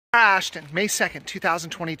Ashton, May 2nd,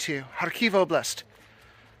 2022, Kharkiv Oblast,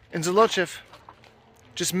 in Zolochiv,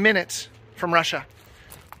 just minutes from Russia,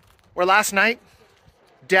 where last night,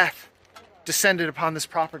 death descended upon this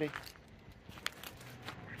property.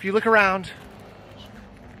 If you look around,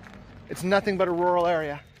 it's nothing but a rural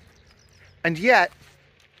area. And yet,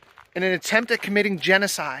 in an attempt at committing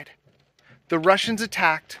genocide, the Russians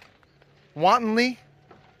attacked wantonly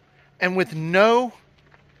and with no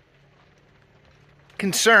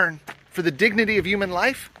concern for the dignity of human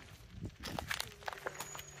life,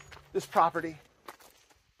 this property.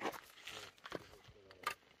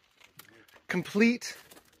 Complete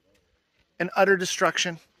and utter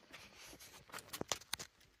destruction.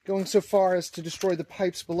 Going so far as to destroy the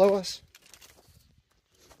pipes below us.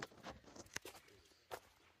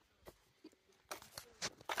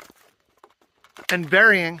 And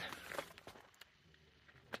burying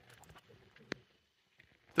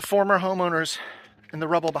the former homeowners in the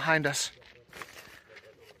rubble behind us.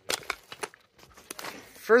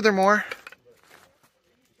 Furthermore,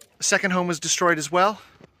 the second home was destroyed as well.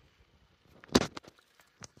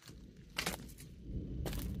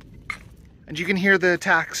 And you can hear the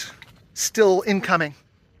attacks still incoming.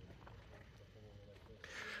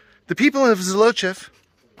 The people of Zolochiv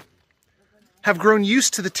have grown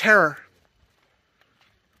used to the terror,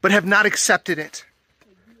 but have not accepted it.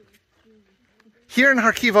 Here in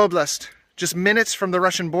Kharkiv Oblast, just minutes from the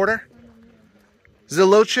Russian border,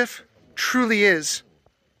 Zolochiv truly is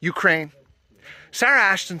Ukraine. Sarah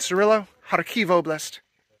Ashton Cirillo, Kharkiv Oblast,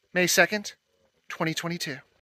 May 2nd, 2022.